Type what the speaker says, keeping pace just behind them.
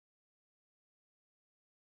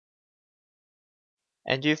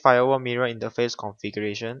NG Firewall Mirror Interface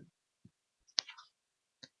Configuration.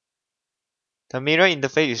 The mirror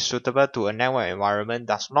interface is suitable to a network environment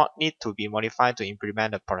that does not need to be modified to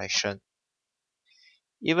implement the protection.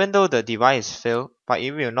 Even though the device is failed, but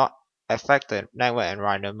it will not affect the network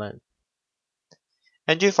environment.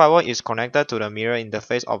 NG Firewall is connected to the mirror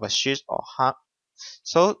interface of a switch or hub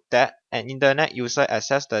so that an internet user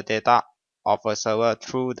accesses the data of a server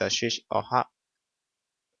through the switch or hub.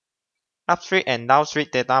 Upstream and downstream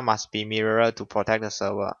data must be mirrored to protect the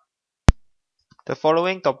server. The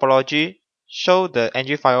following topology shows the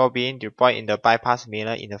NG firewall being deployed in the bypass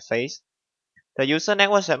mirror interface. The user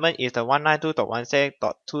network segment is the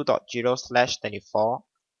 192.168.2.0/24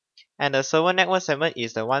 and the server network segment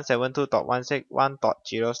is the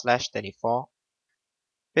 172.161.0/24.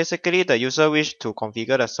 Basically, the user wishes to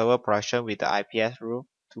configure the server protection with the IPS rule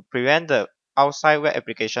to prevent the outside web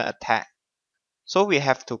application attack. So we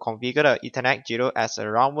have to configure the Ethernet 0 as a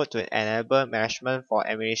round mode to enable management for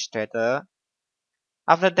administrator.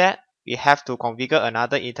 After that, we have to configure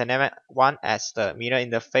another Ethernet 1 as the mirror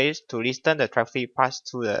interface to listen the traffic passed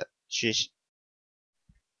to the switch.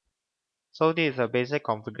 So this is a basic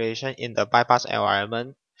configuration in the bypass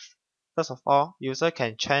environment. First of all, user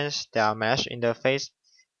can change their mesh interface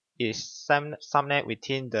is subnet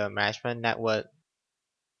within the management network.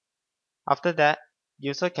 After that,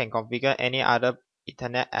 user can configure any other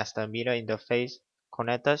Ethernet as the mirror interface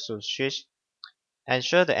connected to switch.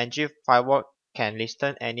 Ensure the NG firewall can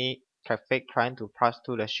listen any traffic trying to pass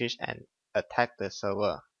to the switch and attack the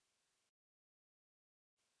server.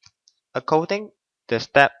 According the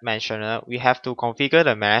step mentioned, we have to configure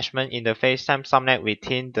the management interface subnet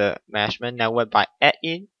within the management network by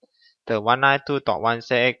adding the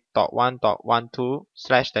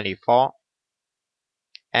 192.168.1.12/24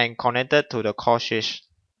 and connected to the core switch.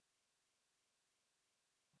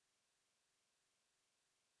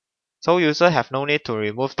 So user have no need to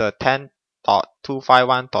remove the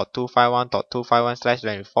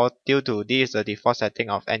 10.251.251.251/24 due to this is the default setting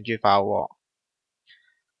of NG firewall.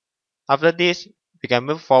 After this, we can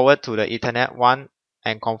move forward to the Ethernet 1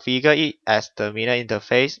 and configure it as the mirror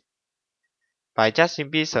interface by just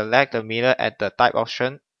simply select the mirror at the type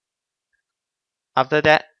option. After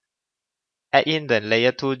that, add in the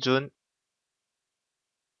layer 2 zone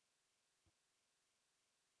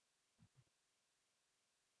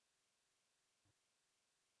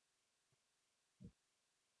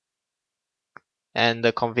and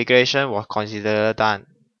the configuration was considered done.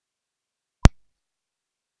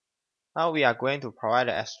 Now we are going to provide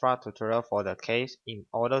an extra tutorial for the case in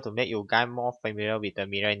order to make you guys more familiar with the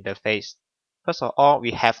mirror interface. First of all,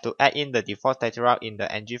 we have to add in the default static route in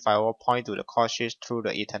the NG firewall point to the core switch through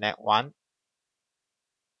the Ethernet 1.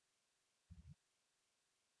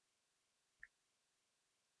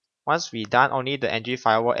 Once we done, only the NG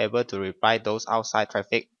firewall able to reply those outside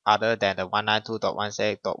traffic other than the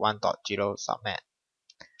 192.168.1.0 subnet.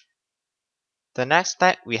 The next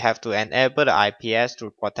step, we have to enable the IPS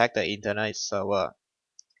to protect the internet server.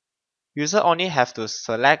 User only have to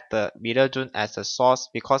select the mirror zone as the source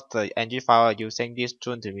because the NG firewall using this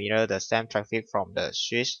zone to mirror the same traffic from the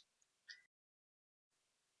switch.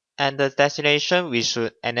 And the destination, we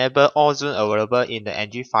should enable all zones available in the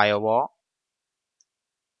NG firewall.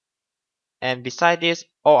 And beside this,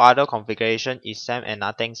 all other configuration is same and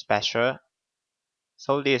nothing special.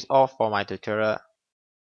 So this is all for my tutorial.